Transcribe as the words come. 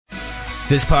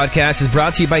This podcast is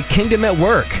brought to you by Kingdom at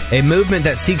Work, a movement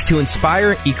that seeks to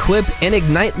inspire, equip, and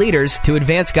ignite leaders to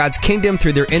advance God's kingdom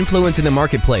through their influence in the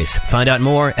marketplace. Find out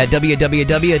more at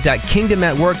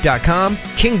www.kingdomatwork.com,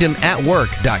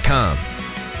 kingdomatwork.com.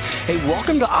 Hey,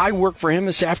 welcome to I Work for Him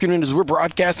this afternoon as we're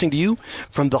broadcasting to you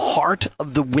from the heart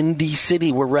of the Windy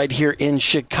City. We're right here in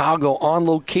Chicago on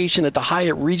location at the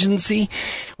Hyatt Regency,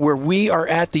 where we are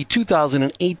at the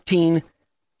 2018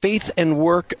 Faith and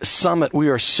Work Summit. We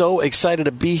are so excited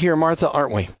to be here, Martha,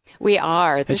 aren't we? We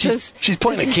are. She's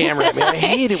pointing a camera at me. I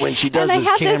hate it when she does this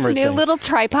camera thing. I have this new little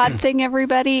tripod thing,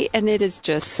 everybody, and it is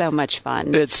just so much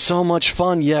fun. It's so much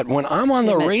fun, yet when I'm on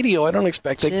the radio, I don't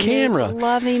expect a camera. Jim is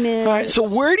loving it. All right, so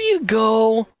where do you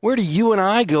go, where do you and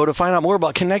I go to find out more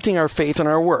about connecting our faith and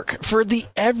our work? For the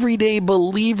everyday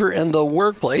believer in the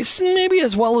workplace, maybe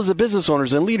as well as the business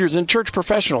owners and leaders and church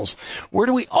professionals, where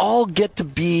do we all get to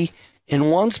be in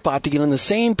one spot to get on the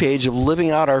same page of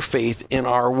living out our faith in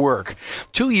our work?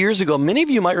 2 years ago, many of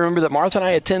you might remember that Martha and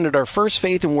I attended our first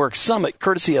Faith and Work Summit,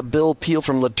 courtesy of Bill Peel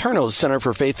from Laterno's Center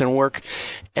for Faith and Work.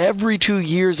 Every 2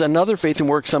 years, another Faith and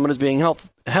Work Summit is being held.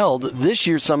 This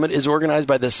year's summit is organized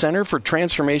by the Center for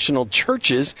Transformational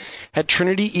Churches at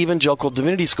Trinity Evangelical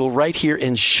Divinity School right here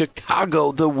in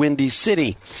Chicago, the Windy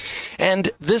City.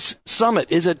 And this summit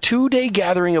is a 2-day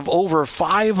gathering of over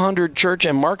 500 church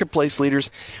and marketplace leaders,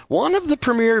 one of the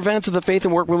premier events of the faith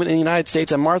and work movement in the United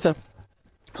States. And Martha,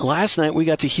 last night we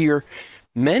got to hear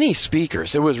many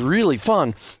speakers. It was really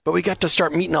fun, but we got to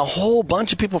start meeting a whole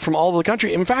bunch of people from all over the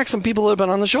country. In fact, some people that have been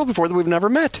on the show before that we've never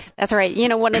met. That's right. You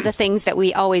know, one of the things that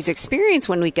we always experience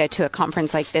when we go to a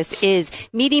conference like this is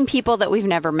meeting people that we've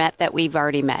never met that we've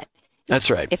already met.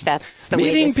 That's right. If that's the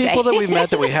Meeting way to say. people that we've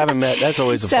met that we haven't met, that's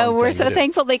always a fun thing. So we're so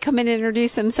thankful they come in and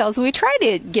introduce themselves. We try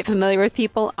to get familiar with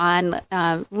people on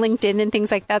LinkedIn and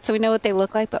things like that so we know what they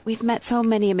look like, but we've met so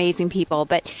many amazing people.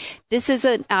 But this is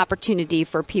an opportunity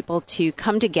for people to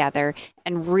come together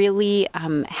and really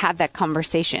have that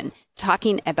conversation,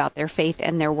 talking about their faith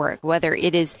and their work, whether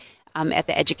it is at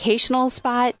the educational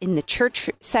spot, in the church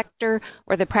sector,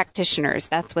 or the practitioners.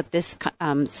 That's what this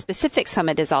specific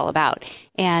summit is all about.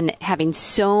 And having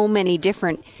so many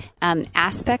different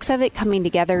aspects of it coming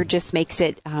together just makes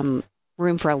it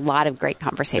room for a lot of great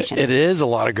conversation. It is a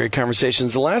lot of great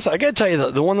conversations. I got to tell you,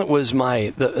 the one that was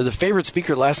the favorite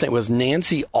speaker last night was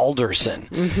Nancy Alderson.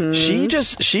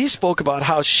 Mm-hmm. She spoke about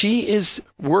how she is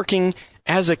working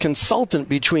as a consultant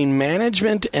between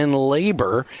management and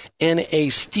labor in a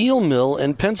steel mill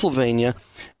in Pennsylvania,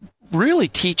 really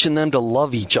teaching them to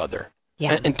love each other.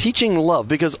 Yeah. And teaching love,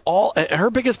 because her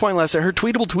biggest point last night, her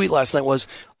tweetable tweet last night was,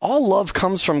 all love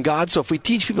comes from God. So if we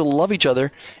teach people to love each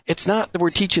other, it's not that we're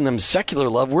teaching them secular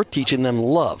love, we're teaching them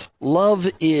love. Love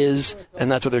is,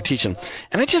 and that's what they're teaching.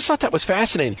 And I just thought that was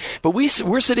fascinating. But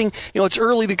we're sitting, it's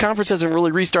early, the conference hasn't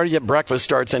really restarted yet, breakfast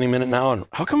starts any minute now, and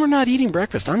how come we're not eating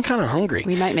breakfast? I'm kind of hungry.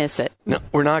 We might miss it. No,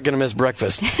 we're not going to miss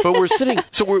breakfast. But we're sitting,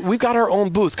 so we've got our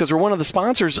own booth, because we're one of the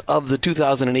sponsors of the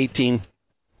 2018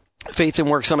 Faith and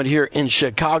Work Summit here in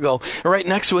Chicago. Right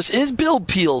next to us is Bill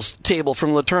Peel's table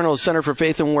from Laterno's Center for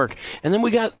Faith and Work. And then we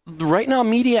got, right now,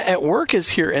 Media at Work is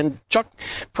here, and Chuck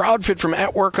Proudfit from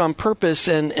At Work on Purpose,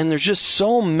 and there's just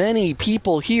so many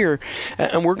people here.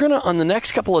 And we're going to, on the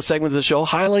next couple of segments of the show,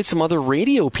 highlight some other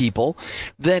radio people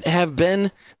that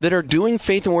are doing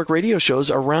Faith and Work radio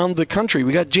shows around the country.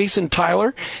 We got Jason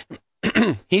Tyler.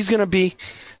 He's going to be,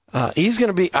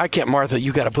 Martha,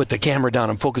 you got to put the camera down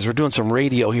and focus. We're doing some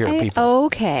radio here, people.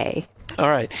 Okay. All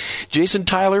right. Jason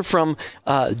Tyler from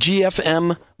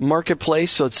GFM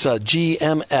Marketplace. So it's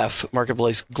GMF,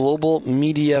 Marketplace Global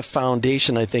Media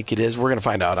Foundation, I think it is. We're going to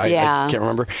find out. I can't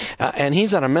remember. And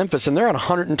he's out of Memphis, and they're on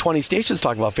 120 stations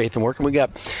talking about faith and work. And we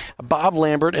got Bob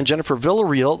Lambert and Jennifer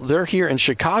Villarreal. They're here in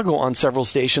Chicago on several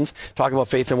stations talking about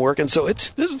faith and work. And so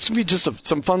it's going to be just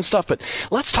some fun stuff. But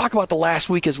let's talk about the last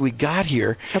week as we got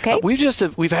here. Okay.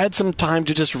 We've had some time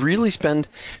to just really spend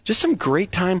just some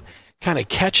great time kind of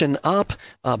catching up,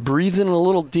 breathing a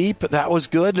little deep. That was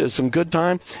good. It was some good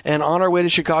time. And on our way to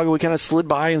Chicago, we kind of slid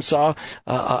by and saw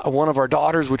one of our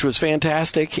daughters, which was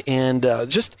fantastic, and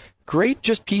just great,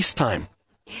 just peacetime.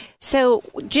 So,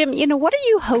 Jim, what are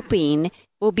you hoping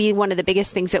will be one of the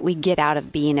biggest things that we get out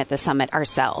of being at the summit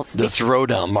ourselves? The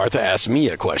throwdown. Martha asked me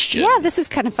a question. Yeah, this is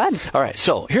kind of fun. All right,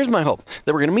 so here's my hope,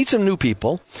 that we're going to meet some new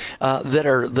people that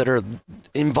are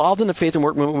involved in the faith and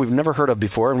work movement we've never heard of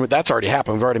before, and that's already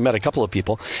happened. We've already met a couple of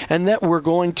people, and that we're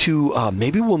going to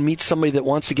maybe we'll meet somebody that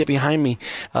wants to get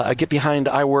behind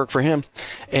I Work for Him,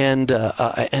 and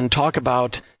talk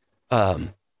about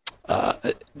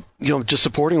just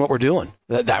supporting what we're doing.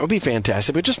 That would be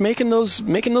fantastic. But just making those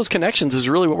connections is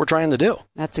really what we're trying to do.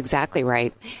 That's exactly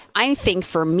right. I think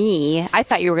for me, I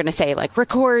thought you were going to say like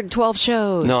record 12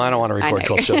 shows. No, I don't want to record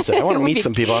 12 shows today. I want to meet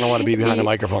some people. I don't want to be behind a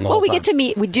microphone the whole time.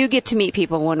 We do get to meet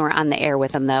people when we're on the air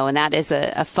with them, though, and that is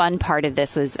a fun part of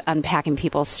this, was unpacking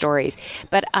people's stories.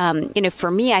 But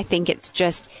for me, I think it's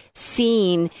just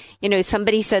seeing.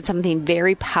 Somebody said something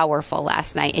very powerful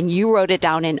last night, and you wrote it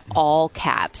down in all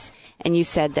caps. And you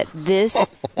said that this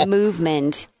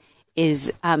movement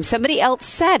is, somebody else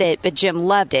said it, but Jim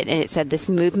loved it. And it said this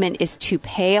movement is too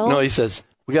pale. No, he says,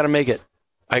 we got to make it.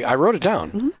 I wrote it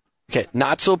down. Mm-hmm. Okay,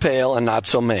 not so pale and not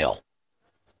so male.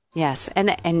 Yes.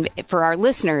 And for our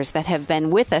listeners that have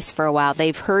been with us for a while,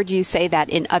 they've heard you say that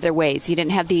in other ways. You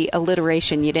didn't have the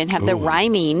alliteration. You didn't have the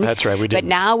rhyming. That's right, we did. But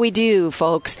now we do,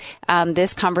 folks.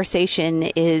 This conversation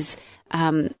is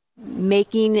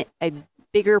making a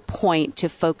bigger point to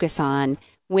focus on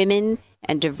women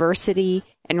and diversity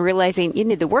and realizing,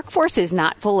 the workforce is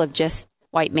not full of just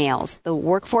white males. The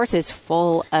workforce is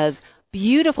full of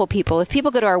beautiful people. If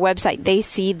people go to our website, they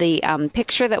see the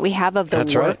picture that we have of the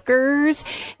workers,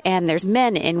 and there's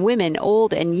men and women,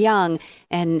 old and young,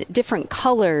 and different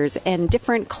colors and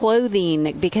different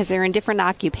clothing because they're in different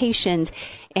occupations.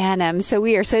 And so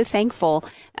we are so thankful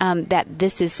that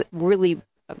this is really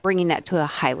bringing that to a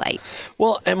highlight.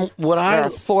 Well, and a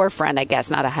forefront, I guess,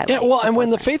 not a highlight. Yeah, well, and when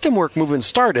the Faith and Work movement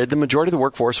started, the majority of the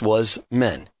workforce was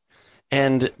men.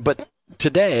 But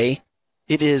today,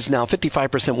 it is now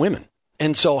 55% women.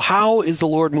 And so how is the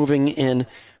Lord moving in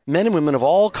men and women of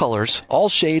all colors, all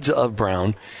shades of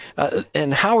brown,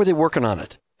 and how are they working on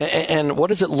it? And what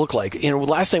does it look like?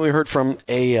 Last night we heard from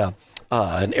an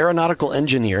aeronautical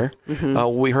engineer.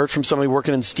 Mm-hmm. We heard from somebody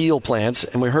working in steel plants,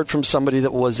 and we heard from somebody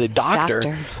that was a doctor.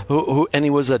 And he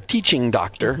was a teaching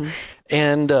doctor.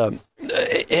 Mm-hmm.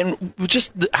 And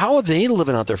just how are they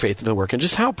living out their faith in the work, and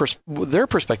just how their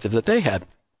perspective that they had.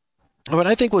 What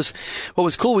I think what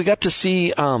was cool, we got to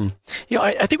see, I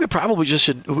think we probably just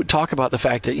should talk about the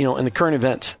fact that, in the current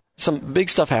events, some big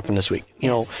stuff happened this week.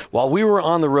 Yes. While we were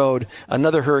on the road,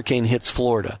 another hurricane hits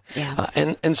Florida. Yeah.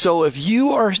 And so if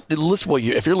you are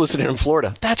if you're listening in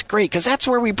Florida, that's great, because that's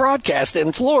where we broadcast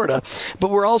in Florida,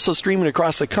 but we're also streaming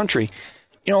across the country.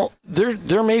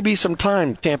 There may be some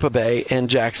time, Tampa Bay and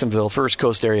Jacksonville, First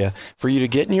Coast area, for you to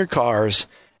get in your cars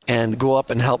and go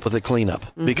up and help with the cleanup,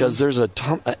 mm-hmm. because there's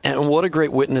and what a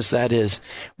great witness that is.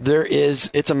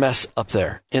 It's a mess up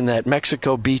there in that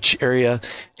Mexico Beach area,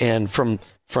 and from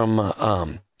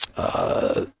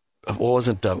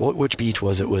which beach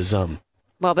was it?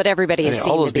 But everybody has seen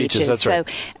all those the beaches. That's right.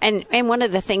 So, and one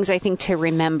of the things I think to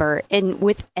remember, and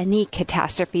with any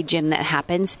catastrophe, Jim, that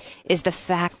happens, is the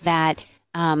fact that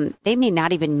they may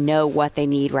not even know what they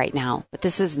need right now, but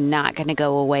this is not going to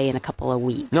go away in a couple of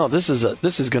weeks. No, this is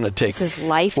going to take. This is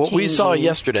life-changing. What we saw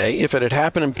yesterday, if it had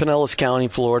happened in Pinellas County,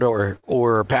 Florida,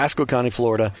 or Pasco County,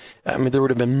 Florida, there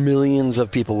would have been millions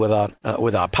of people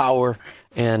without power,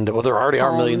 and there already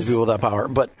are millions of people without power,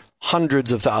 but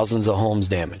hundreds of thousands of homes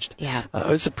damaged. Yeah.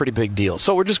 It's a pretty big deal.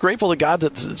 So we're just grateful to God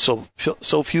that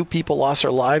so few people lost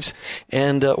their lives.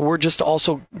 And we're just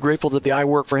also grateful that the I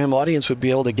Work for Him audience would be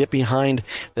able to get behind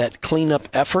that cleanup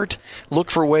effort.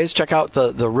 Look for ways. Check out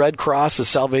the Red Cross, the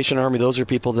Salvation Army. Those are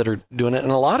people that are doing it.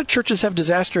 And a lot of churches have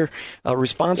disaster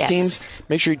response teams.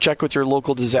 Make sure you check with your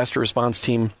local disaster response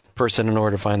team person in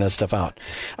order to find that stuff out.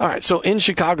 All right. So in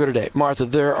Chicago today, Martha,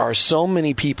 there are so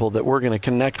many people that we're going to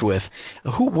connect with.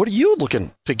 What are you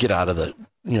looking to get out of the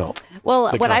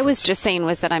Well, what I was just saying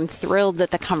was that I'm thrilled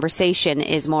that the conversation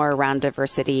is more around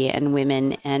diversity and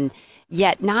women, and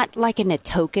yet not like in a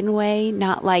token way,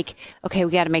 not like, okay,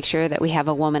 we got to make sure that we have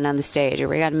a woman on the stage, or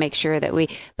we got to make sure that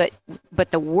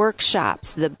but the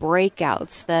workshops, the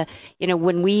breakouts,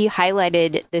 when we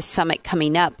highlighted this summit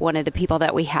coming up, one of the people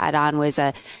that we had on was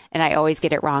and I always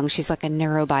get it wrong, she's like a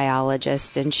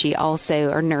neurobiologist, and she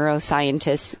also, or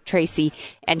neuroscientist, Tracy,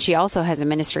 and she also has a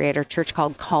ministry at her church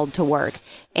called Called to Work,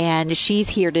 and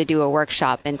she's here to do a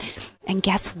workshop, and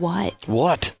guess what?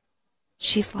 What?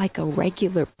 She's like a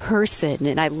regular person,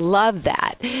 and I love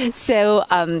that. So,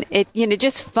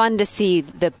 just fun to see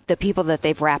the people that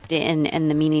they've wrapped in and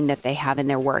the meaning that they have in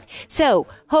their work. So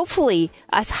hopefully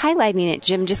us highlighting it,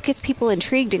 Jim, just gets people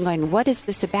intrigued and going, what is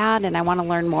this about? And I want to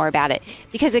learn more about it.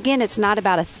 Because again, it's not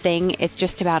about a thing. It's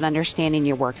just about understanding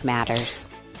your work matters.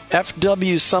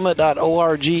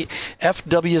 fwsummit.org,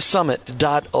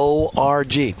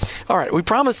 fwsummit.org. All right, we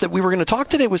promised that we were going to talk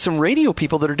today with some radio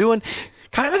people that are doing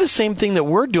kind of the same thing that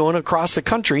we're doing across the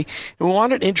country. And we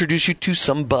wanted to introduce you to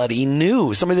somebody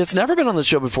new, somebody that's never been on the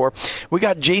show before. We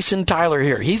got Jason Tyler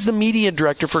here. He's the media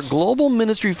director for Global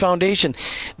Ministry Foundation.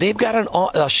 They've got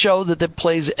a show that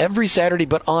plays every Saturday,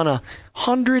 but on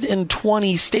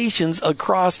 120 stations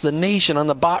across the nation on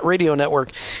the Bot Radio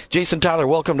Network. Jason Tyler,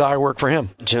 welcome to I Work for Him.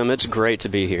 Jim, it's great to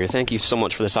be here. Thank you so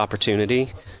much for this opportunity.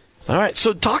 All right,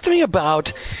 so talk to me about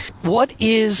what's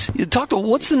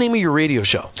the name of your radio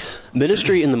show?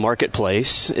 Ministry in the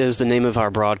Marketplace is the name of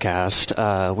our broadcast.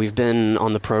 We've been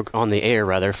on the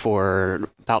air for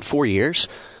about 4 years.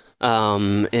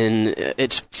 And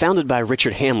it's founded by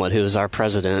Richard Hamlet, who is our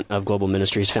president of Global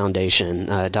Ministries Foundation.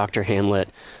 Dr. Hamlet,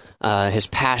 his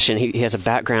passion, he has a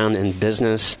background in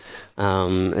business,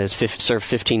 served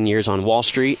 15 years on Wall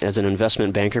Street as an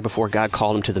investment banker before God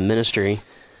called him to the ministry.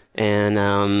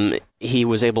 And he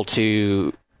was able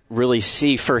to really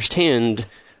see firsthand,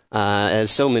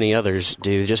 as so many others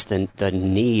do, just the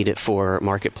need for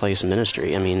marketplace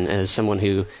ministry. I mean, as someone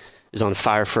who is on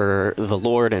fire for the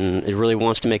Lord and really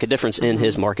wants to make a difference in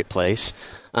his marketplace.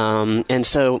 And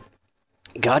so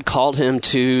God called him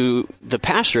to the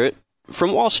pastorate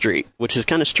from Wall Street, which is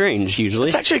kind of strange usually.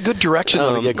 It's actually a good direction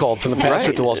though, to get called from the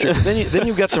pastorate to Wall Street. Then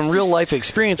you've got some real life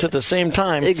experience at the same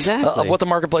time of what the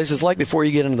marketplace is like before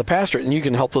you get into the pastorate, and you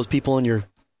can help those people in your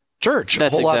church a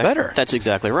whole lot better. That's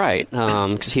exactly right.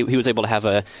 Because he was able to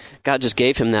have God just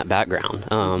gave him that background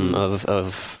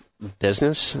of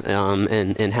business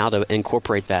and how to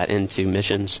incorporate that into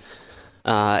missions.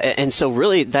 And so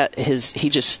really God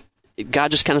just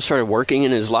kind of started working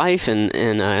in his life,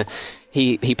 and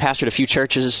he pastored a few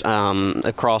churches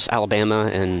across Alabama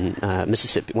and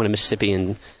Mississippi, one in Mississippi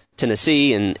and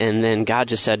Tennessee, and then God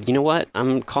just said, you know what,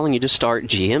 I'm calling you to start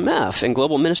GMF and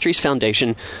Global Ministries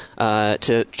Foundation.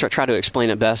 To try to explain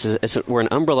it best, we're an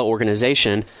umbrella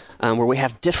organization where we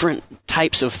have different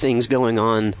types of things going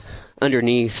on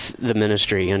underneath the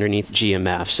ministry, underneath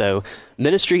GMF. So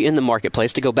Ministry in the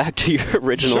Marketplace, to go back to your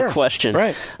original question,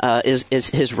 is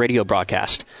his radio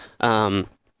broadcast.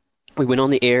 We went on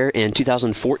the air in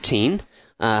 2014,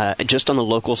 just on the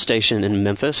local station in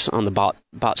Memphis, on the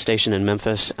bot station in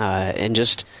Memphis, and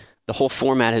just the whole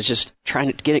format is just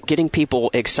trying to getting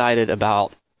people excited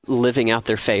about living out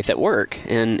their faith at work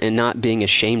and not being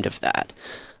ashamed of that.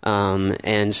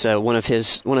 And so one of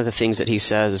the things that he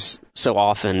says so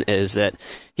often is that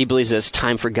he believes it's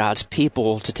time for God's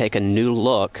people to take a new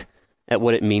look at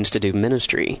what it means to do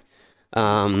ministry.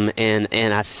 And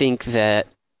I think that,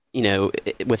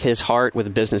 with his heart,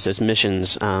 with business as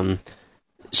missions,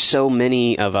 so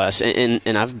many of us,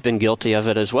 and I've been guilty of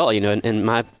it as well, in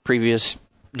my previous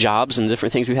jobs and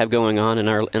different things we have going on in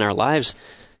our lives,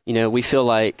 we feel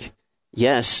like,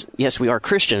 yes, we are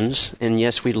Christians, and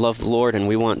yes, we love the Lord, and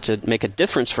we want to make a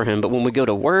difference for Him. But when we go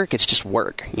to work, it's just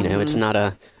work. It's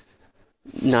not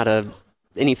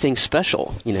anything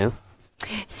special.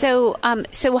 So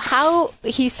how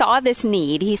he saw this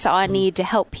need, he saw a need to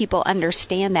help people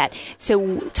understand that.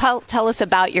 So tell us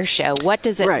about your show. What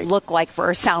does it look like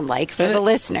or sound like for the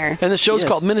listener? And the show's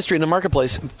called Ministry in the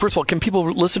Marketplace. First of all, can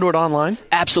people listen to it online?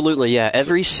 Absolutely, yeah.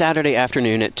 Every Saturday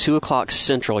afternoon at 2 o'clock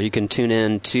Central, you can tune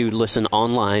in to listen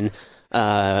online.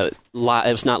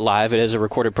 It's not live, it is a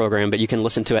recorded program, but you can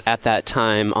listen to it at that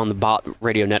time on the Bot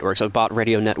Radio Network. So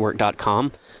botradionetwork.com.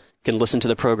 You can listen to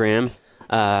the program.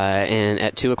 And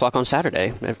at 2 o'clock on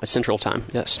Saturday, Central Time,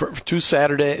 yes.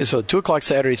 So 2 o'clock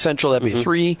Saturday Central, that'd be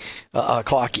 3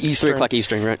 o'clock Eastern. 3 o'clock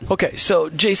Eastern, right. Okay, so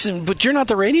Jason, but you're not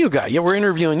the radio guy. Yeah, we're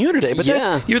interviewing you today, but you're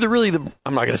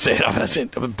I'm not going to say it, I'm going to say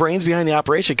the brains behind the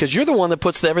operation, because you're the one that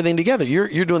puts everything together.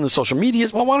 You're doing the social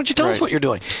medias. Well, why don't you tell us what you're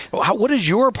doing? What is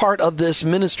your part of this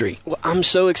ministry? Well, I'm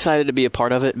so excited to be a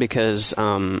part of it because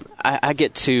I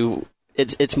get to...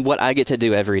 It's what I get to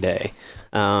do every day,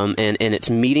 and it's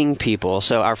meeting people.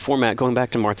 So our format, going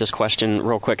back to Martha's question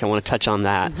real quick, I want to touch on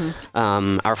that.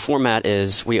 Our format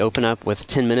is we open up with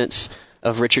 10 minutes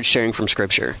of Richard sharing from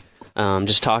Scripture,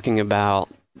 just talking about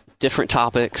different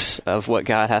topics of what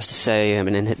God has to say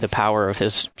and the power of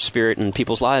His Spirit in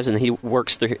people's lives, and He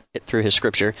works through His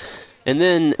Scripture. And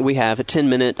then we have a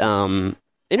 10-minute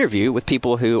interview with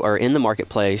people who are in the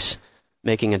marketplace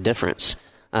making a difference.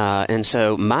 And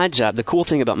so my job, the cool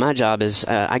thing about my job is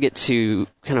I get to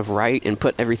kind of write and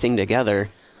put everything together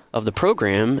of the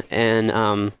program,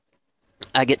 and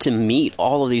I get to meet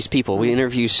all of these people. We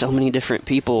interview so many different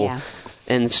people,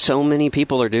 and so many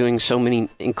people are doing so many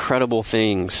incredible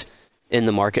things in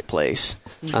the marketplace.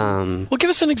 Well, give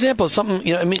us an example of something.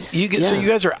 So you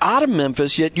guys are out of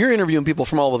Memphis, yet you're interviewing people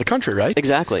from all over the country, right?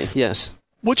 Exactly, yes.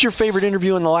 What's your favorite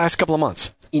interview in the last couple of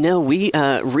months? We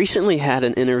recently had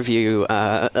an interview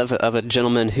of a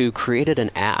gentleman who created an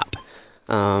app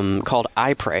called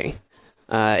I Pray,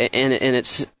 and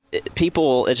it's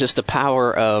just the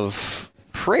power of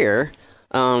prayer,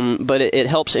 but it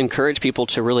helps encourage people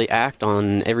to really act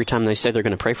on every time they say they're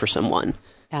going to pray for someone.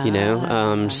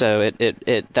 So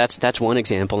that's one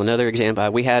example. Another example,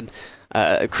 we had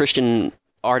a Christian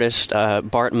artist,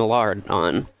 Bart Millard,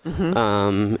 on,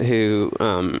 who,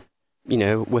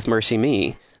 with Mercy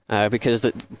Me, because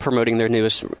promoting their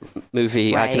newest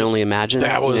movie, Right. I Can Only Imagine.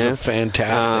 That was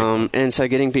fantastic. And so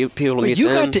getting people to meet them.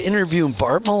 You got to interview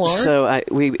Bart Millard? So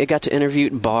we got to interview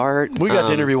Bart. We got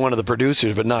to interview one of the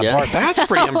producers, but not Bart. That's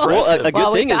pretty impressive. A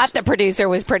good thing we thought is the producer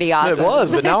was pretty awesome. It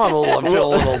was, but now I'm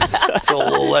feeling a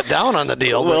little let down on the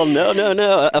deal. Well,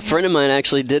 no. A friend of mine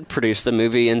actually did produce the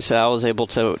movie, and so I was able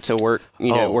to work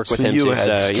work with him. You too.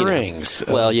 had So, strings.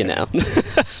 Well,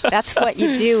 That's what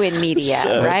you do in media,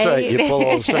 right? That's right. You pull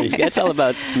all the strings. It's all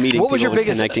about meeting What was people your and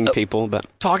biggest- connecting people. But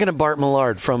Talking to Bart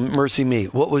Millard from Mercy Me,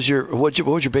 what was your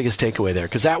biggest takeaway there?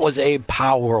 Because that was a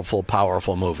powerful,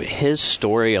 powerful movie. his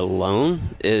story alone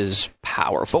is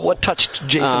powerful. But what touched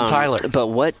Jason Tyler? But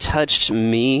what touched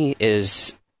me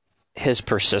is his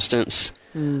persistence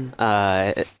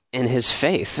and his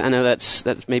faith. I know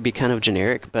that may be kind of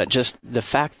generic, but just the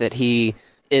fact that he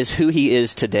is who he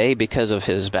is today because of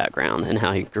his background and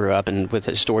how he grew up, and with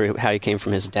his story, how he came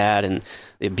from his dad and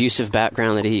the abusive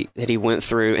background that he went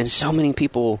through, and so many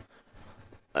people,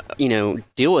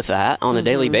 deal with that on a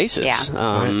daily basis.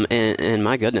 Yeah. And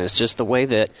my goodness, just the way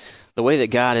that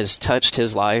God has touched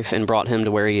his life and brought him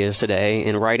to where he is today,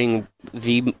 and writing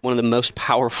one of the most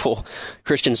powerful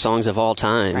Christian songs of all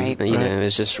time, Right.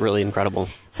 is just really incredible.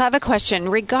 So I have a question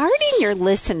regarding your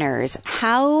listeners.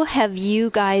 How have you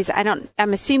guys, I'm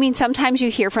assuming sometimes you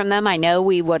hear from them. I know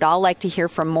we would all like to hear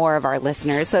from more of our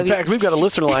listeners. So In fact, we've got a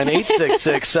listener line,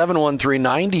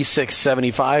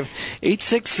 866-713-9675,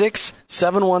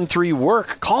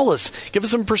 866-713-WORK. Call us. Give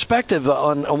us some perspective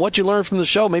on what you learned from the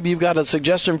show. Maybe you've got a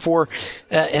suggestion for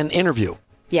an interview.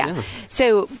 Yeah.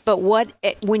 So, but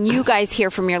when you guys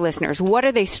hear from your listeners, what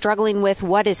are they struggling with?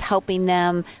 What is helping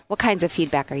them? What kinds of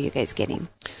feedback are you guys getting?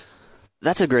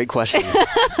 That's a great question.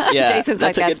 Yeah, Jason's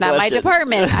like, a that's good not my question.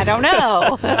 department. I don't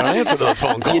know. I don't answer those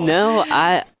phone calls.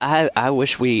 I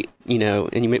wish we,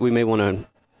 and we may want to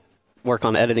work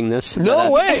on editing this. No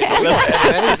way. We don't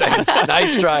edit anything.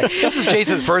 Nice try. This is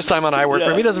Jason's first time on iWork for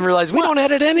him. He doesn't realize we don't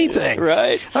edit anything.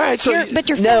 Right. All right. So, But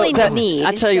you're filling the need.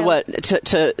 I tell you so- what,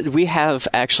 we have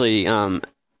actually, a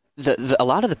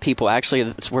lot of the people actually,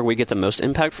 that's where we get the most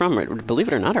impact from, believe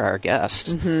it or not, are our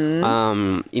guests.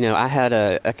 I had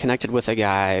I connected with a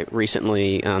guy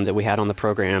recently that we had on the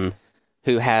program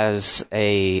who has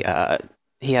an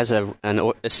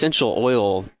essential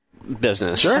oil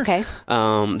business. Sure. Okay.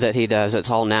 That he does. It's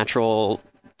all natural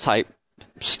type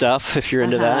stuff, if you're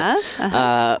into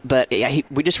that. But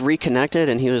we just reconnected,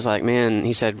 and he was like, man,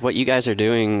 he said, what you guys are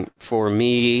doing for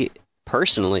me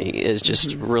personally is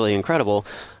just really incredible.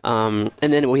 And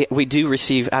then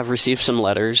I've received some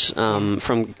letters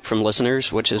from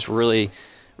listeners, which is really,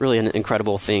 really an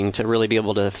incredible thing to really be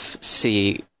able to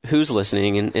see who's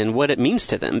listening and what it means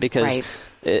to them, because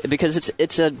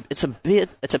it's a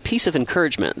piece of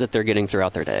encouragement that they're getting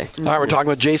throughout their day. all right, we're talking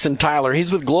with Jason Tyler.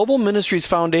 He's with Global Ministries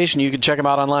Foundation. You can check him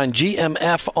out online,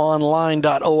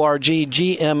 gmfonline.org,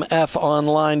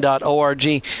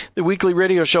 gmfonline.org. The weekly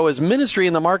radio show is Ministry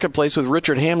in the Marketplace with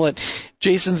Richard Hamlet.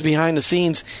 Jason's behind the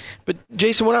scenes. But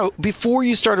Jason, before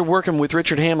you started working with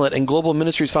Richard Hamlet and Global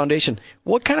Ministries Foundation,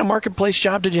 what kind of marketplace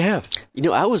job did you have?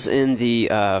 I was in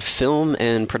the film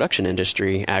and production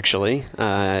industry, actually.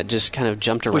 Just kind of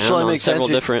jumped around on several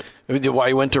different... Why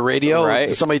you went to radio? Right.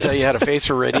 Did somebody tell you had a face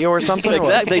for radio or something?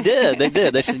 Exactly, they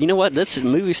did. They said, you know what, this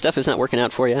movie stuff is not working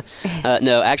out for you.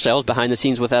 No, actually, I was behind the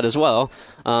scenes with that as well.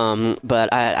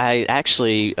 But I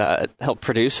actually helped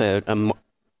produce a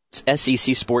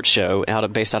SEC sports show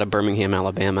based out of Birmingham,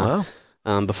 Alabama.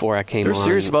 Wow. Before I came They're on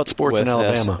serious about sports in with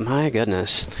Alabama. My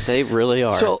goodness, they really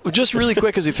are. So, just really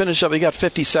quick as we finish up, we got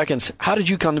 50 seconds. How did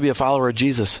you come to be a follower of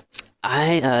Jesus?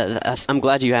 I'm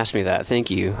glad you asked me that.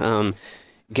 Thank you.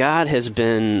 God has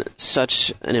been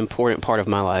such an important part of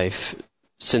my life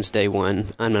since day one,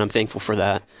 and I'm thankful for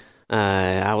that.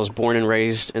 I was born and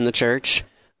raised in the church,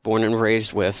 born and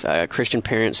raised with Christian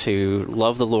parents who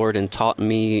love the Lord and taught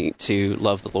me to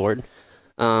love the Lord.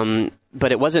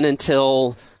 But it wasn't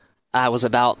until I was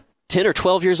about 10 or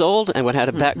 12 years old and had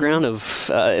a background of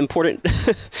important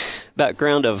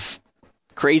background of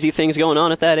crazy things going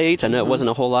on at that age. I know it wasn't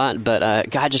a whole lot, but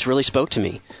God just really spoke to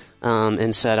me.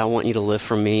 and said, I want you to live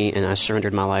for me, and I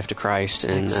surrendered my life to Christ,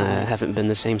 and haven't been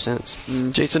the same since.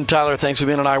 Jason Tyler, thanks for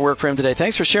being on I Work For Him today.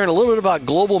 Thanks for sharing a little bit about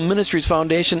Global Ministries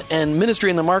Foundation and Ministry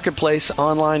in the Marketplace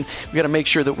online. We've got to make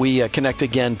sure that we connect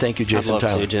again. Thank you, Jason Tyler.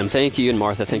 I'd love to, Jim. Thank you, and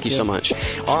Martha, thank you so much.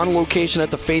 On location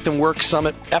at the Faith and Work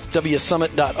Summit,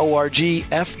 fwsummit.org,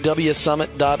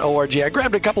 fwsummit.org. I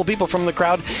grabbed a couple people from the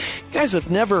crowd. You guys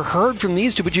have never heard from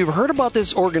these two, but you've heard about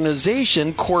this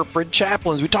organization, Corporate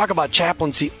Chaplains. We talk about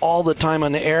chaplaincy all the time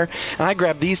on the air, and I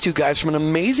grabbed these two guys from an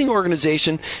amazing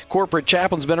organization. Corporate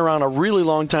Chaplains, been around a really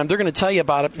long time. They're going to tell you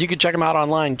about it. You can check them out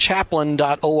online,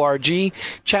 chaplain.org,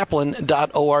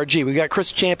 chaplain.org. We got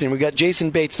Chris Champion, we got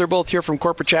Jason Bates. They're both here from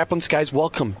Corporate Chaplains. Guys,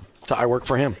 welcome to I Work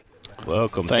For Him.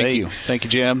 Welcome. Thank you. Thank you,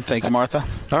 Jim. Thank you, Martha.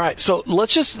 All right, so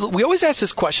we always ask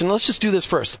this question. Let's just do this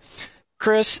first.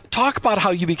 Chris, talk about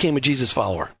how you became a Jesus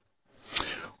follower.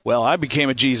 Well, I became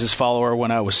a Jesus follower when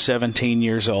I was 17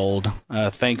 years old,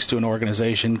 thanks to an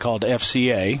organization called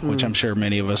FCA, which I'm sure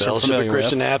many of us are familiar with.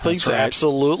 Christian Athletes, right.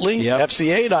 Absolutely. Yep.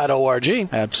 FCA.org.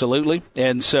 Absolutely.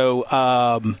 And so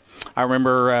I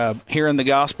remember hearing the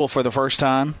gospel for the first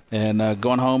time and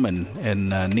going home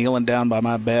and kneeling down by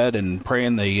my bed and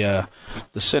praying the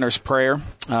sinner's prayer.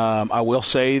 I will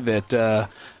say that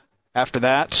after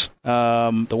that,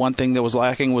 the one thing that was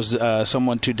lacking was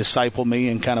someone to disciple me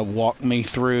and kind of walk me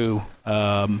through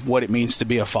what it means to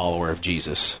be a follower of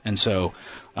Jesus. And so,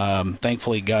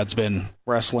 thankfully, God's been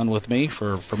wrestling with me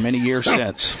for many years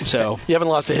since. So you haven't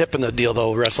lost a hip in the deal,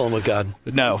 though, wrestling with God?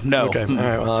 No. Okay. All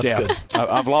right. Well, that's good.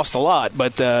 I've lost a lot,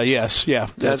 but yes, yeah.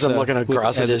 As I'm looking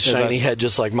across at his shiny head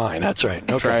just like mine. That's right.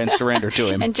 Okay. Try and surrender to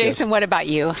Him. And Jason, what about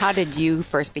you? How did you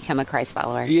first become a Christ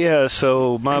follower? Yeah,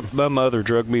 so my mother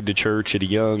drugged me to church at a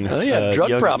young...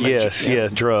 drug problem. Yes,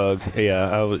 drug. Yeah,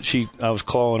 I was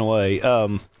clawing away.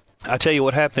 I tell you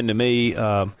what happened to me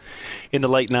in the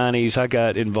late 90s. I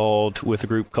got involved with a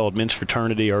group called Men's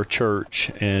Fraternity, our church,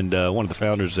 and one of the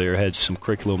founders there had some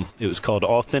curriculum. It was called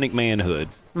Authentic Manhood.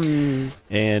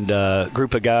 And a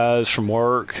group of guys from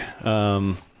work.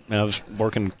 I was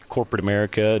working corporate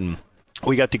America, and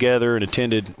we got together and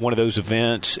attended one of those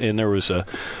events, and there was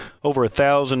over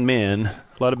 1,000 men,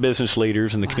 a lot of business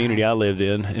leaders in the community I lived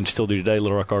in and still do today,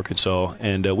 Little Rock, Arkansas,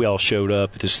 and we all showed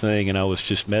up at this thing, and I was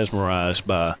just mesmerized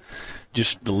by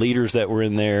just the leaders that were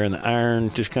in there and the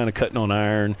iron, just kind of cutting on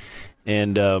iron,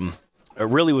 and I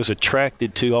really was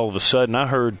attracted to, all of a sudden, I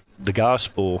heard the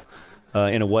gospel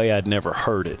in a way I'd never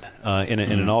heard it, in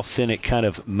an authentic kind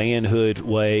of manhood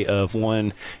way of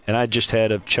one, and I just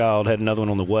had a child, had another one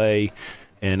on the way,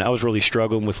 and I was really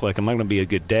struggling with, like, am I going to be a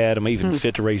good dad? Am I even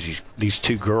fit to raise these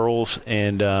two girls?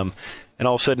 And all of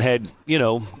a sudden had,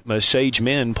 sage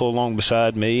men pull along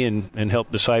beside me and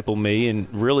help disciple me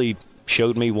and really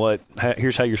showed me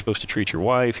here's how you're supposed to treat your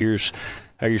wife. Here's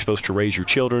how you're supposed to raise your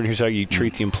children. Here's how you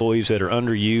treat the employees that are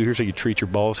under you. Here's how you treat your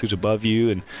boss who's above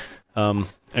you. And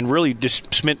really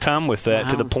just spent time with that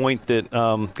to the point that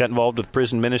got involved with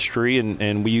prison ministry,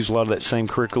 and we use a lot of that same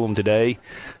curriculum today.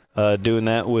 Doing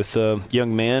that with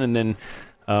young men. And then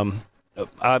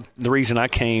the reason I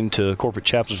came to Corporate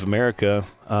Chaplains of America,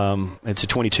 it's a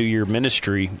 22-year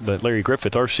ministry, but Larry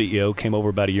Griffith, our CEO, came over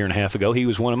about a year and a half ago. He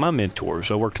was one of my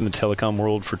mentors. I worked in the telecom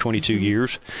world for 22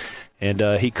 years, and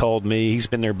he called me. He's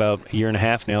been there about a year and a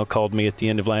half now, called me at the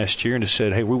end of last year and just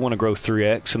said, hey, we want to grow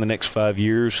 3X in the next 5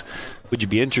 years. Would you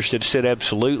be interested? I said,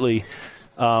 absolutely.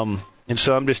 And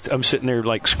so I'm sitting there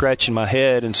like scratching my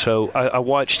head, and so I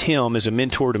watched him as a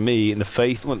mentor to me in the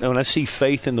faith. When I see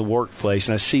faith in the workplace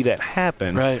and I see that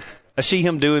happen, right. I see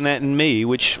him doing that in me,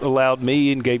 which allowed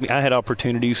me and gave me. I had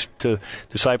opportunities to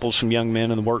disciple some young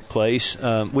men in the workplace,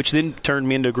 which then turned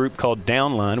me into a group called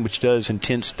Downline, which does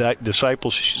intense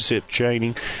discipleship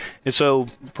training. And so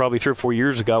probably 3 or 4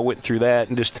 years ago, I went through that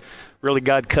and just really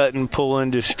God cutting,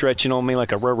 pulling, just stretching on me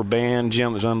like a rubber band.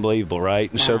 Jim, was unbelievable, right?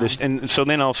 And so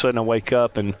then all of a sudden I wake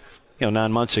up and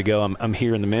 9 months ago I'm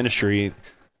here in the ministry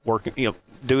working,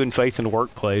 doing faith in the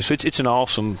workplace. It's an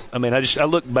awesome. I mean, I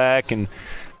look back and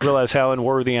realize how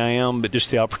unworthy I am, but just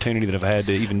the opportunity that I've had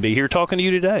to even be here talking to you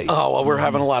today. Oh, well, we're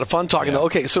having a lot of fun talking. Yeah.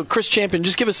 Okay, so Chris Champion,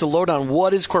 just give us the lowdown.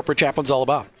 What is Corporate Chaplains all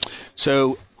about?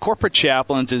 So Corporate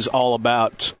Chaplains is all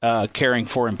about caring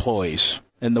for employees.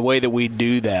 And the way that we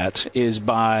do that is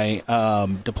by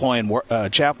deploying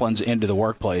chaplains into the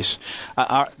workplace.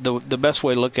 The best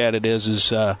way to look at it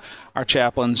is our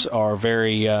chaplains are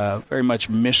very much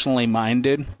missionally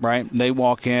minded, right? They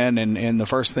walk in, and the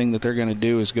first thing that they're going to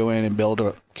do is go in and build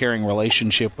a caring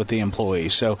relationship with the employee.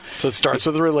 So it starts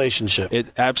with a relationship.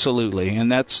 Absolutely,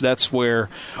 and that's where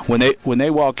when they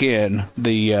walk in,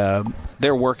 the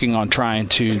they're working on trying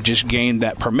to just gain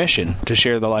that permission to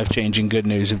share the life-changing good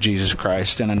news of Jesus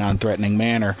Christ in a non-threatening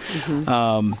manner.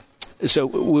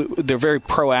 So they're very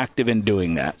proactive in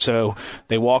doing that. So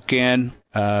they walk in,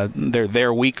 they're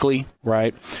there weekly,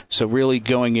 right? So really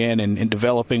going in and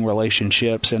developing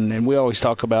relationships. And we always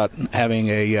talk about having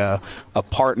a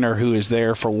partner who is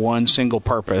there for one single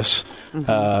purpose,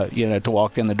 to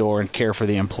walk in the door and care for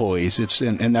the employees.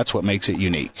 And that's what makes it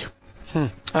unique. All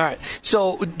right.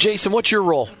 So, Jason, what's your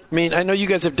role? I mean, I know you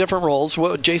guys have different roles.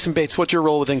 Jason Bates, what's your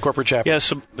role within Corporate Chapel? Yeah,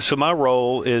 so my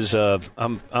role is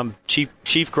I'm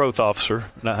chief growth officer.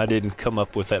 Now, I didn't come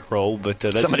up with that role, but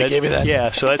somebody gave you that.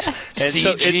 Yeah, so that's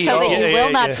so that you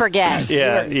will not forget.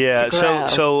 Yeah.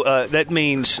 So that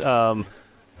means. I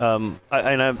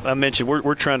mentioned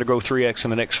we're trying to grow 3x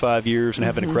in the next 5 years and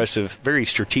have an aggressive, very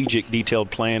strategic,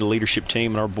 detailed plan. A leadership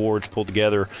team and our boards pulled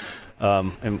together,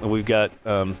 and we've got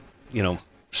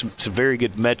some very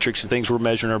good metrics and things we're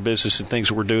measuring our business and things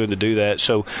we're doing to do that.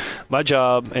 So my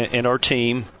job and our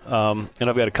team, and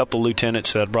I've got a couple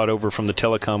lieutenants that I brought over from the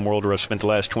telecom world where I've spent the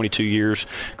last 22 years.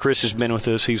 Chris has been with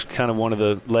us. He's kind of one of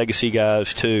the legacy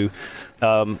guys too.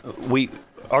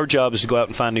 Our job is to go out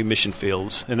and find new mission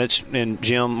fields, and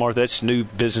Jim, Martha, that's new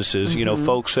businesses.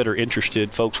 Folks that are interested.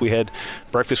 Folks we had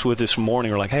breakfast with this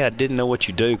morning are like, "Hey, I didn't know what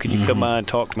you do. Can you come by and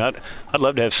talk to me?" I'd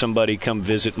love to have somebody come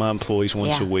visit my employees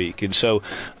once a week, and so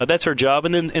that's our job.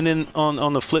 And then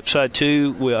on the flip side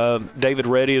too, David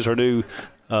Reddy is our new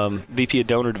VP of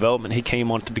Donor Development. He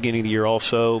came on at the beginning of the year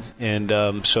also, and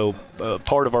so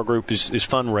part of our group is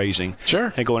fundraising.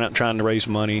 Sure. And going out and trying to raise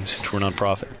money since we're a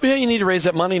nonprofit. Yeah, you need to raise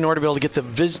that money in order to be able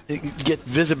to get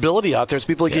visibility out there so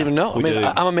people can even know.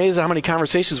 I'm amazed at how many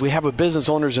conversations we have with business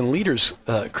owners and leaders,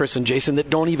 Chris and Jason, that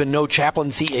don't even know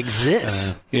chaplaincy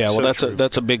exists.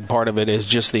 That's a big part of it is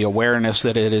just the awareness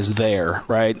that it is there,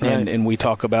 right? And we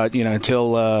talk about,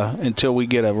 until we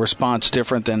get a response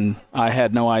different than I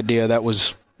had no idea that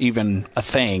was even a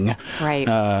thing. Right.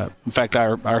 In fact,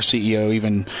 our CEO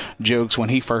even jokes when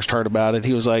he first heard about it.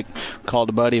 He was like, called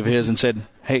a buddy of his and said,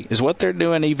 "Hey, is what they're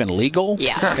doing even legal?"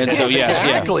 Yeah. And so,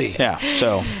 exactly. Yeah.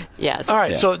 So. Yes. All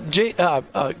right. So,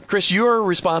 Chris, you're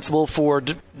responsible for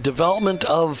development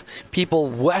of people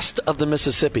west of the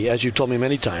Mississippi, as you've told me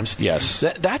many times. Yes.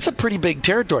 That's a pretty big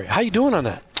territory. How are you doing on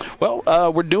that? Well,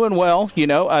 we're doing well.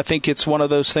 I think it's one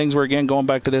of those things where, again, going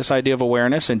back to this idea of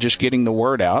awareness and just getting the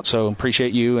word out. So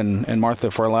appreciate you and Martha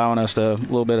for allowing us a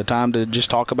little bit of time to just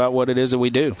talk about what it is that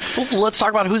we do. Well, let's talk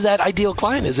about who that ideal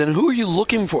client is and who are you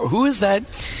looking for? Who is that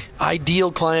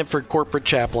ideal client for corporate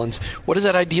chaplains? What does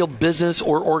that ideal business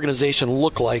or organization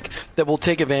look like that will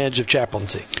take advantage of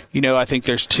chaplaincy? I think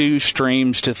there's two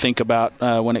streams to think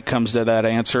about when it comes to that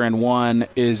answer, and one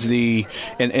is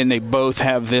and they both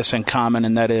have this in common,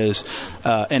 and that is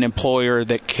an employer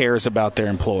that cares about their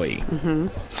employee.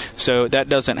 So that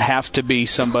doesn't have to be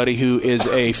somebody who is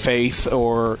a faith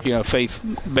or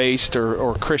faith-based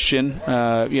or Christian,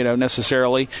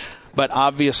 necessarily. But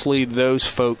obviously, those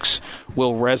folks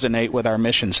will resonate with our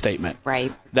mission statement.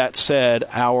 Right. That said,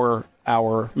 our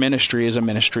ministry is a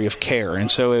ministry of care,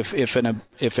 and so if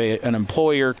an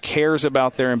employer cares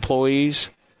about their employees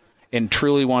and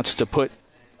truly wants to put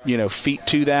feet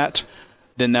to that,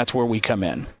 then that's where we come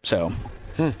in. So,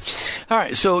 all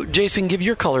right. So, Jason, give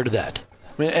your color to that.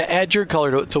 Add your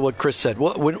color to what Chris said.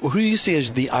 Who do you see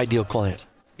as the ideal client?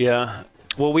 Yeah.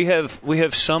 Well, we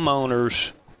have some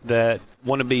owners that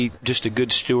want to be just a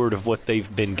good steward of what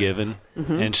they've been given,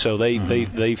 and so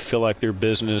they feel like their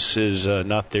business is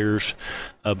not theirs,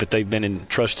 but they've been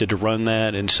entrusted to run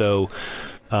that, and so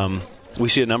we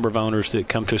see a number of owners that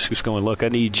come to us just going, "Look, I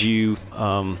need you."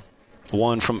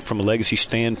 One from a legacy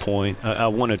standpoint, I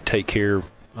want to take care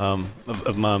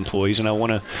of my employees, and I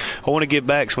want to give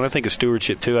back. So when I think of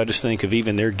stewardship too, I just think of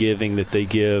even their giving that they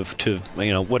give to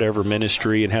whatever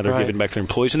ministry and how they're giving back to their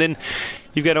employees. And then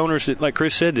you've got owners that, like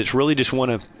Chris said, that's really just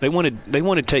want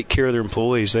to take care of their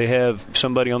employees. They have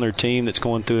somebody on their team that's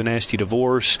going through a nasty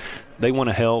divorce. They want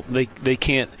to help. They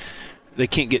can't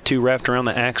get too wrapped around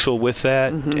the axle with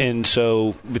that, and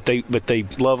so but they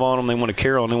love on them. They want to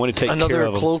care on them. They want to take care of them.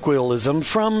 Another colloquialism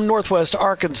from Northwest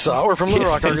Arkansas or from Little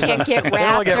Rock, Arkansas. Can't get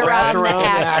wrapped around the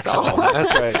axle.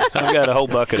 That's right. I've got a whole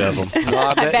bucket of them.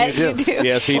 I bet you do.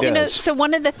 Yes, he does. So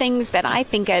one of the things that I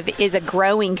think of is a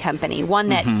growing company, one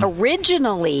that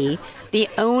originally the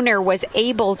owner was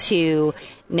able to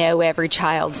know every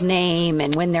child's name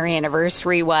and when their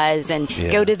anniversary was and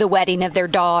go to the wedding of their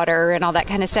daughter and all that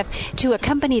kind of stuff, to a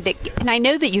company that, and I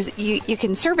know that you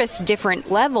can service different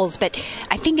levels, but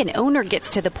I think an owner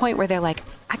gets to the point where they're like,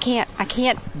 I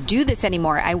can't do this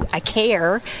anymore. I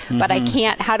care, but I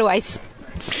can't. How do I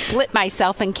split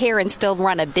myself and care and still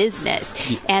run a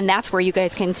business. And that's where you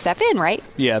guys can step in, right?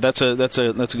 Yeah, that's a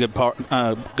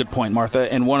good point,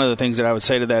 Martha. And one of the things that I would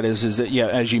say to that is that, yeah,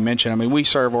 as you mentioned, I mean, we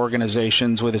serve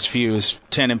organizations with as few as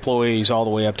 10 employees all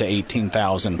the way up to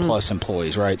 18,000 plus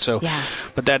employees, right? So,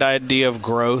 but that idea of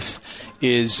growth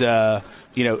is,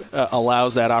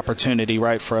 allows that opportunity,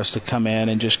 right, for us to come in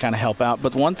and just kind of help out.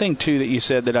 But one thing, too, that you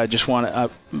said that I just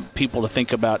want people to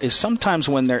think about is sometimes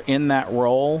when they're in that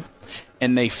role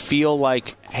and they feel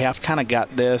like, hey, I've kind of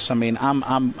got this. I mean,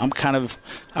 I've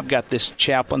got this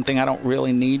chaplain thing. I don't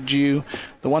really need you.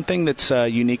 The one thing that's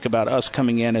unique about us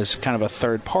coming in as kind of a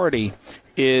third party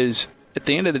is, at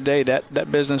the end of the day,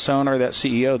 that business owner, that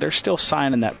CEO, they're still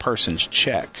signing that person's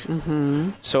check.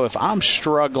 Mm-hmm. So if I'm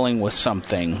struggling with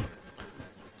something,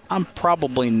 I'm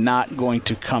probably not going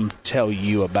to come tell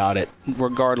you about it,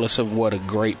 regardless of what a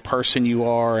great person you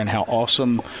are and how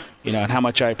awesome, and how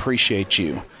much I appreciate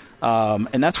you.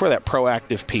 And that's where that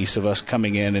proactive piece of us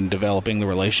coming in and developing the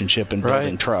relationship and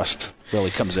building trust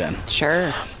really comes in.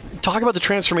 Sure. Talk about the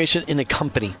transformation in a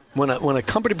company. When a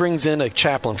company brings in a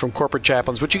chaplain from Corporate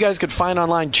Chaplains, which you guys could find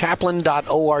online,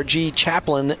 chaplain.org,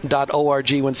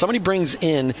 chaplain.org. When somebody brings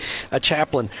in a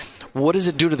chaplain, what does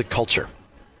it do to the culture?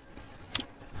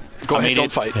 Go ahead,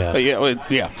 don't fight.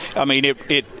 Yeah. I mean,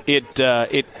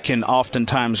 it can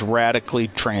oftentimes radically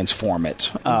transform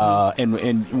it.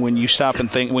 And when you stop and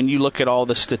think, when you look at all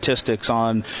the statistics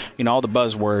on, all the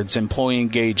buzzwords, employee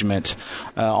engagement,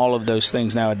 all of those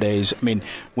things nowadays, I mean,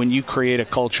 when you create a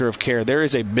culture of care, there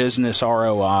is a business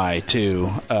ROI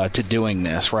to doing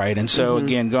this, right? And so,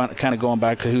 again, going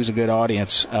back to who's a good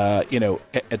audience, at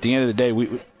the end of the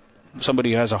day,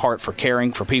 somebody who has a heart for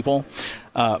caring for people,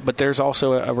 but there's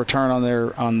also a return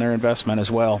on their investment as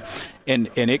well, and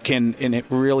it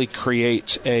really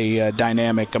creates a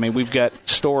dynamic. I mean, we've got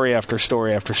story after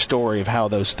story after story of how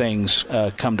those things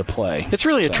come to play. It's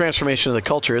really a transformation of the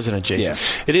culture, isn't it, Jason?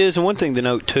 Yeah. It is, and one thing to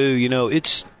note too,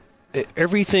 it's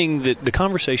everything that the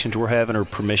conversations we're having are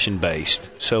permission based,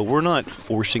 so we're not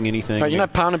forcing anything. Right, you're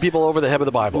not pounding people over the head with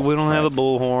the Bible. We don't have a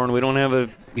bullhorn. We don't have a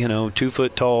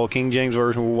 2-foot tall King James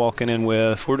version we're walking in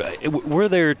with. We're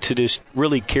there to just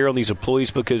really care on these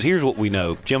employees, because here's what we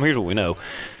know, Jim. Here's what we know,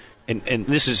 and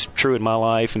this is true in my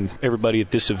life and everybody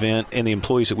at this event and the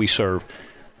employees that we serve.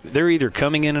 They're either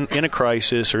coming in a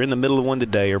crisis or in the middle of one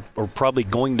today, or probably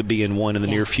going to be in one in the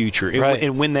near future.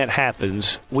 And when that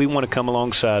happens, we want to come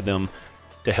alongside them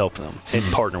to help them and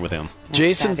partner with them.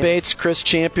 Jason Bates, Chris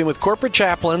Champion with Corporate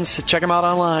Chaplains. Check them out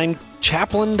online,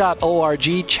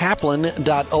 chaplain.org,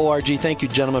 chaplain.org. Thank you,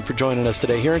 gentlemen, for joining us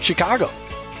today here in Chicago.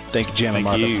 Thank you, Jim and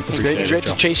Martha. It's great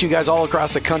to chase you guys all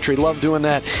across the country. Love doing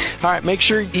that. All right, make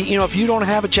sure, if you don't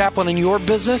have a chaplain in your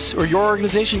business or your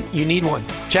organization, you need one.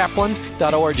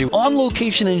 Chaplain.org. On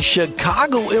location in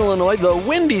Chicago, Illinois, the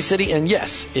Windy City. And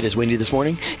yes, it is windy this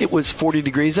morning. It was 40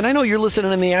 degrees. And I know you're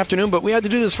listening in the afternoon, but we had to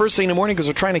do this first thing in the morning because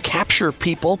we're trying to capture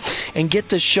people and get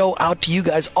this show out to you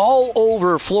guys all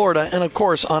over Florida and, of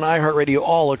course, on iHeartRadio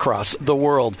all across the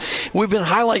world. We've been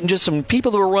highlighting just some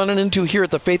people that we're running into here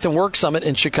at the Faith and Work Summit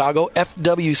in Chicago.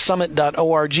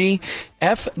 fwsummit.org,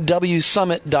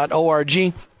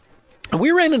 fwsummit.org. And we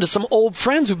ran into some old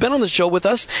friends who've been on the show with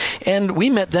us, and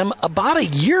we met them about a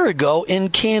year ago in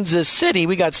Kansas City.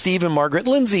 We got Steve and Margaret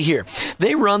Lindsay here.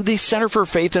 They run the Center for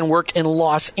Faith and Work in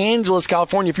Los Angeles,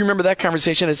 California. If you remember that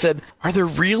conversation, it said, are there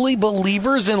really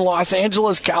believers in Los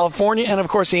Angeles, California? And, of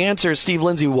course, the answer, Steve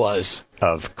Lindsay, was...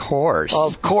 Of course.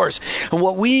 Of course. And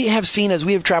what we have seen as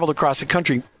we have traveled across the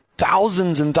country,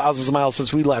 thousands and thousands of miles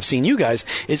since we last seen you guys,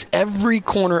 is every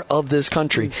corner of this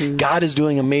country. God is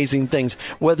doing amazing things.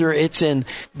 Whether it's in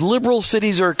liberal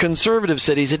cities or conservative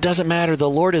cities, it doesn't matter. The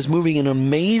Lord is moving in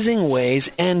amazing ways.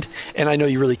 And I know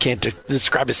you really can't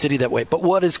describe a city that way, but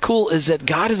what is cool is that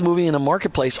God is moving in the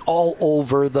marketplace all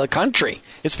over the country.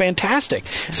 It's fantastic.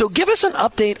 Yes. So give us an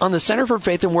update on the Center for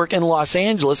Faith and Work in Los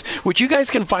Angeles, which you guys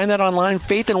can find that online,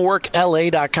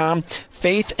 faithandworkla.com.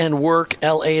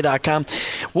 faithandworkla.com.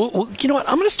 Well, you know what?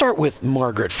 I'm going to start with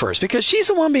Margaret first, because she's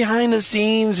the one behind the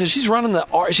scenes, and she's running the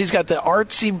art. She's got the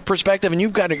artsy perspective, and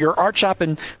you've got your art shop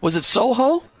in, was it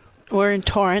Soho? We're in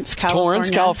Torrance, California. Torrance,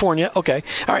 California. Okay.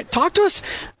 All right. Talk to us.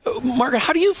 Margaret,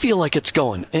 how do you feel like it's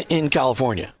going in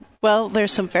California? Well,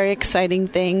 there's some very exciting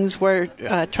things. We're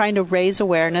trying to raise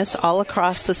awareness all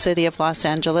across the city of Los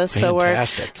Angeles.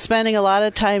 Fantastic. So we're spending a lot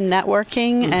of time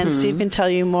networking, and Steve can tell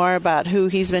you more about who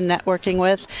he's been networking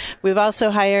with. We've also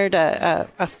hired a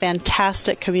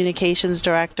fantastic communications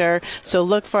director. So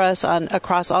look for us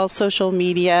across all social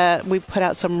media. We put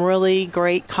out some really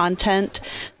great content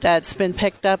that's been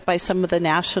picked up by some of the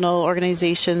national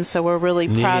organizations. So we're really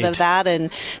proud of that,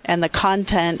 and the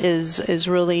content is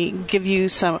really give you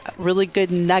some really good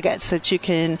nuggets that you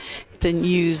can then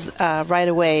use right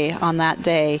away on that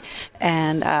day.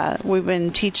 And we've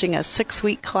been teaching a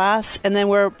 6-week class, and then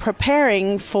we're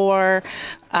preparing for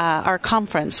our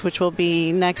conference, which will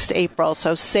be next April.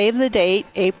 So save the date,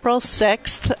 April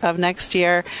 6th of next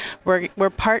year. We're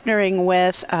partnering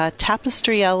with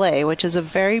Tapestry LA, which is a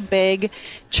very big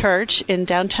church in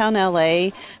downtown LA.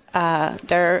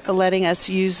 They're letting us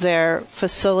use their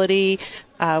facility,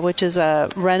 which is a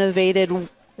renovated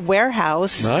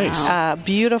warehouse. Nice.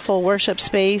 Beautiful worship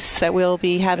space that we'll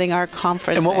be having our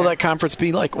conference. And what will there. that conference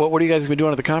be like? What are you guys going to be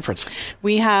doing at the conference?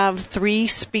 We have 3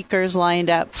 speakers lined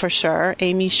up for sure.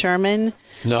 Amy Sherman.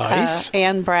 Nice.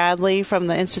 Ann Bradley from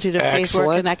the Institute of Faith Work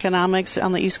Excellent. and Economics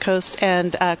on the East Coast,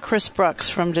 and Chris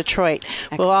Brooks from Detroit.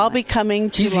 We'll all be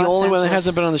coming to He's Los the only one that Angeles.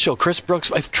 hasn't been on the show. Chris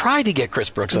Brooks. I've tried to get Chris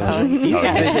Brooks on the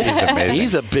show. He's amazing.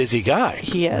 He's a busy guy.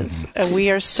 He is. We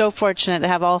are so fortunate to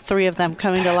have all 3 of them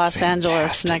coming to Los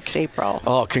Angeles next April.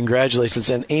 Oh,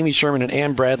 congratulations. And Amy Sherman and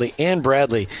Ann Bradley. Ann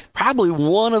Bradley, probably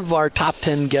one of our top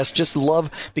 10 guests, just love,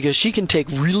 because she can take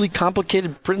really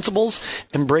complicated principles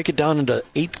and break it down into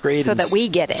 8th grade. So that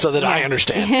we get it. So that I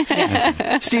understand.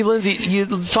 Steve Lindsay, you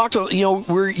talked to,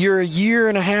 you're a year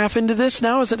and a half into this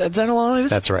now. Is that a long?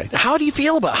 That's right. How do you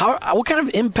feel about what kind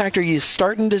of impact are you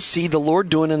starting to see the Lord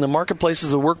doing in the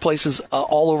marketplaces, the workplaces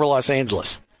all over Los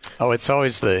Angeles? Oh, it's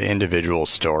always the individual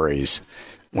stories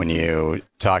when you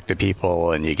talk to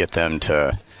people and you get them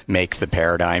to make the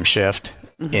paradigm shift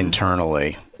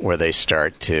internally, where they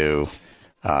start to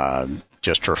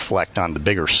just reflect on the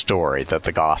bigger story that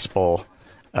the gospel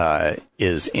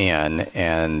is in,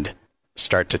 and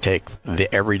start to take the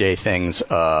everyday things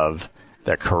of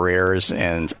their careers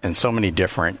and so many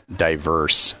different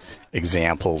diverse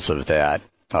examples of that.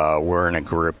 We're in a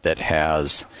group that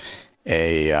has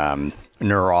a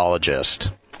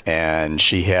neurologist, and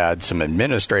she had some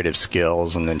administrative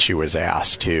skills, and then she was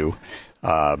asked to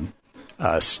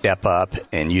step up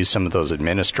and use some of those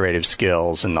administrative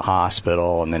skills in the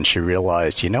hospital. And then she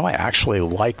realized, I actually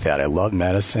like that. I love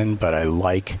medicine, but I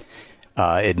like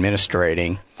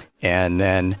administrating. And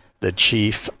then the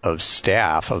chief of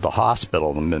staff of the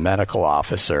hospital, the medical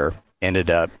officer, ended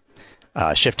up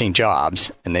shifting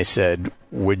jobs. And they said,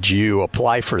 would you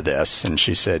apply for this? And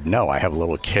she said, no, I have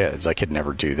little kids. I could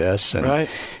never do this. And, right.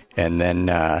 And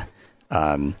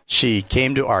then she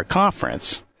came to our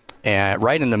conference. And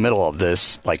right in the middle of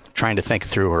this, like trying to think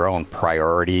through her own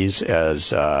priorities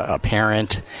as a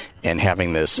parent and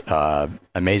having this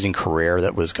amazing career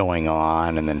that was going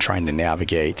on, and then trying to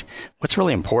navigate what's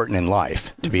really important in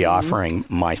life to be offering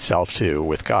myself to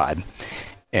with God.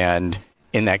 And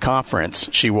in that conference,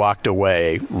 she walked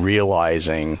away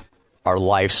realizing our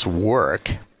life's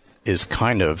work is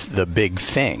kind of the big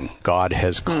thing God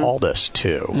has called us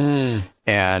to.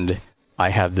 And I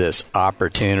have this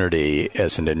opportunity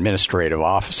as an administrative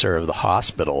officer of the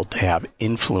hospital to have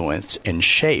influence and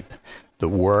shape the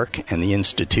work and the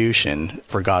institution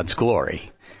for God's glory.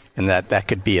 And that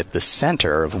could be at the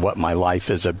center of what my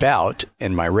life is about.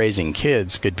 And my raising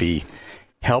kids could be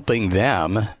helping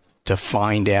them to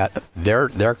find out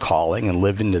their calling and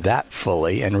live into that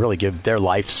fully, and really give their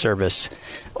life service,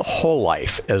 whole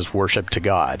life, as worship to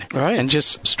God. Right. And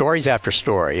just stories after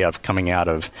story of coming out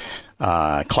of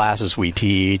classes we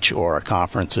teach or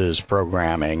conferences,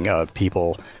 programming, of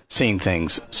people seeing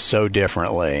things so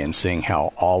differently and seeing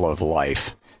how all of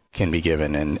life can be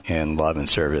given in love and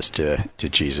service to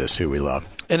Jesus, who we love.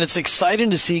 And it's exciting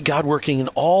to see God working in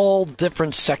all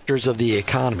different sectors of the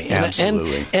economy.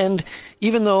 Absolutely. And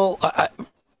even though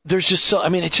there's just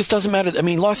it just doesn't matter. I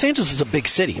mean, Los Angeles is a big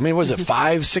city. I mean, was it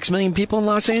 5-6 million people in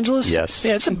Los Angeles? Yes.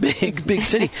 Yeah, it's a big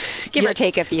city. Give or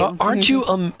take a few. Aren't you?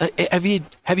 Have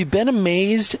you been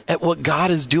amazed at what God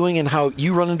is doing, and how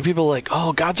you run into people like,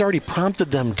 oh, God's already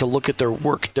prompted them to look at their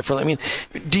work differently? I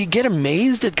mean, do you get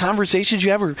amazed at conversations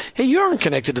you have? Or, hey, you aren't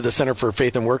connected to the Center for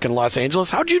Faith and Work in Los Angeles.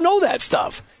 How'd you know that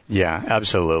stuff? Yeah,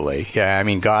 absolutely. Yeah, I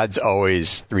mean, God's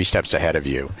always 3 steps ahead of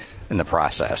you. in the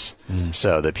process.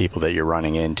 So the people that you're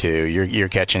running into, you're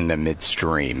catching them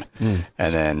midstream, and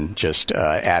then just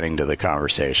adding to the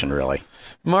conversation, really.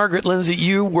 Margaret Lindsay,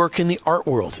 you work in the art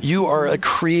world. You are a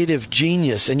creative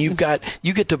genius, and you get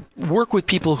to work with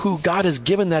people who God has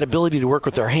given that ability to work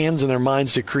with their hands and their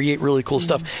minds to create really cool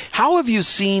stuff. How have you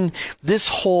seen this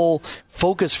whole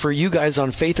focus for you guys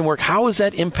on faith and work? How has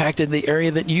that impacted the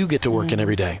area that you get to work in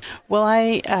every day? Well,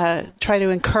 I try to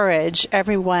encourage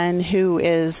everyone who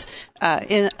is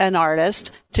an artist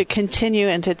to continue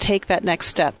and to take that next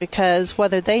step, because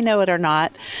whether they know it or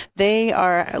not, they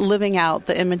are living out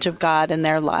the image of God in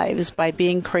their lives by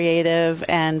being creative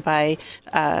and by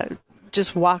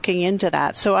just walking into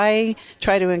that. So I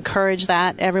try to encourage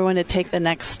everyone to take the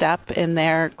next step in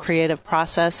their creative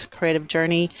process, creative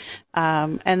journey.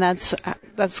 And that's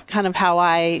kind of how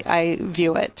I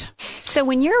view it. So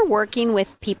when you're working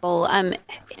with people,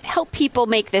 help people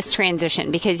make this transition,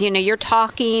 because you're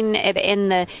talking in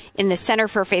the Center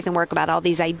for Faith and Work about all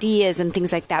these ideas and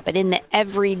things like that, but in the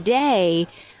everyday,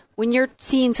 when you're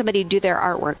seeing somebody do their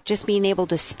artwork, just being able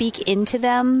to speak into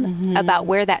them about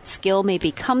where that skill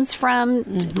maybe comes from,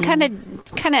 kind of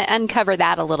uncover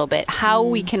that a little bit, how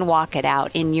we can walk it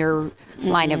out in your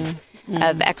line of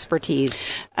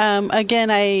expertise. Again,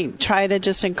 I try to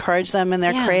just encourage them in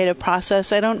their creative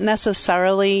process. I don't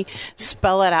necessarily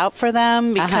spell it out for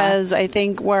them, because I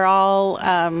think we're all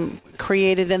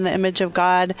created in the image of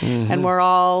God, and we're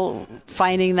all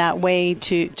finding that way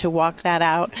to walk that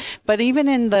out. But even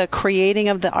in the creating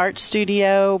of the art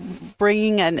studio,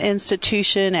 bringing an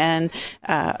institution and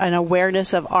an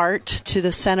awareness of art to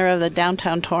the center of the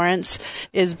downtown Torrance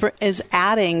is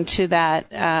adding to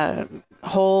that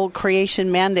whole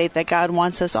creation mandate that God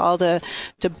wants us all to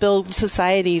build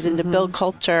societies and to build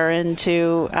culture and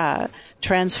to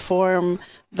transform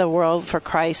the world for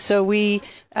Christ. So we,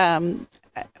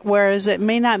 whereas it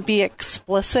may not be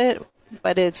explicit,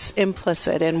 but it's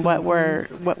implicit in what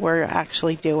we're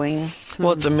actually doing.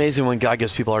 Well, it's amazing when God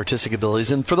gives people artistic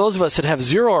abilities. And for those of us that have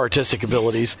zero artistic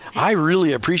abilities, I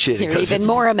really appreciate it. You're even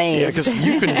more amazed. Yeah, because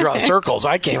you can draw circles.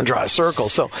 I can't even draw a circle.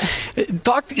 So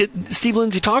Steve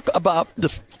Lindsay, talk about the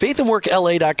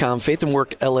faithandworkla.com,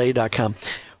 faithandworkla.com.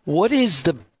 What is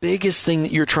the biggest thing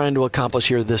that you're trying to accomplish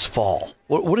here this fall?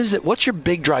 What is it? What's your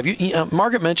big drive?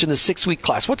 Margaret mentioned the 6-week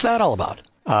class. What's that all about?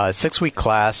 6-week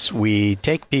class, we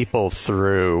take people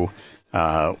through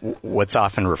what's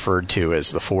often referred to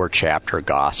as the 4-chapter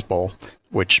gospel,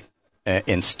 which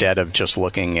instead of just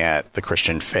looking at the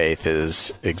Christian faith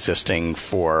is existing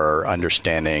for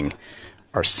understanding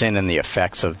our sin and the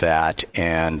effects of that,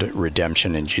 and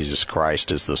redemption in Jesus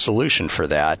Christ is the solution for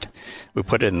that. We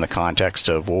put it in the context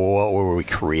of what were we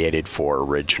created for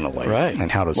originally, right?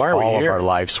 And how does all of our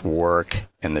life's work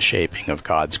and the shaping of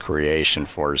God's creation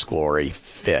for His glory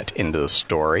fit into the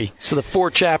story? So the 4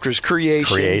 chapters: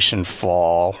 creation,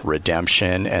 fall,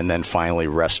 redemption, and then finally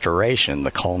restoration,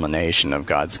 the culmination of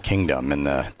God's kingdom in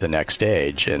the next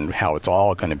age, and how it's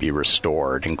all going to be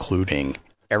restored, including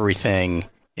everything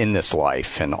in this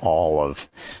life, and all of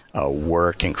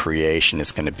work and creation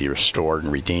is going to be restored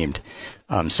and redeemed.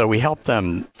 So we help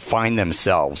them find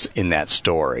themselves in that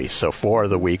story. So 4 of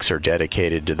the weeks are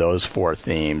dedicated to those 4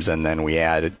 themes, and then we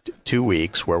added 2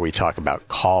 weeks where we talk about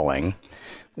calling.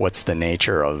 What's the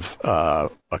nature of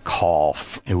a call?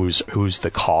 Who's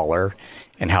the caller?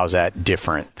 And how's that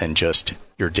different than just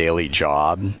your daily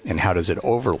job? And how does it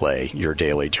overlay your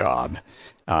daily job?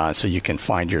 So you can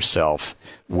find yourself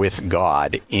with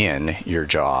God in your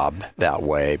job that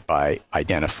way by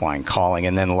identifying calling.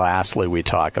 And then lastly, we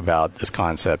talk about this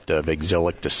concept of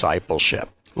exilic discipleship.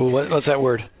 Well, what's that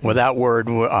word? Well, that word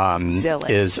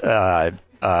is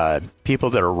people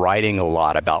that are writing a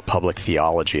lot about public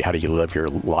theology. How do you live your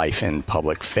life in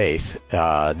public faith?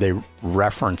 They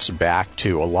reference back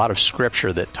to a lot of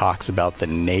scripture that talks about the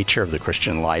nature of the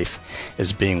Christian life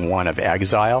as being one of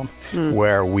exile,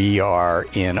 where we are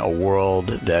in a world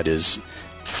that is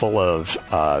full of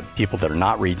people that are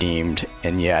not redeemed,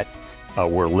 and yet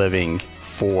we're living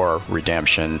for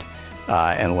redemption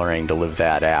and learning to live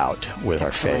that out with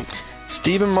our faith.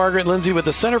 Steve and Margaret Lindsay with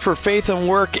the Center for Faith and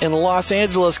Work in Los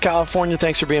Angeles, California.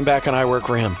 Thanks for being back on I Work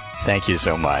for Him. Thank you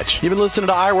so much. You've been listening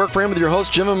to I Work for Him with your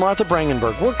host, Jim and Martha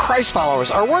Brangenberg. We're Christ followers.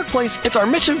 Our workplace, it's our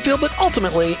mission field, but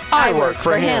ultimately, I work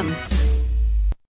for Him.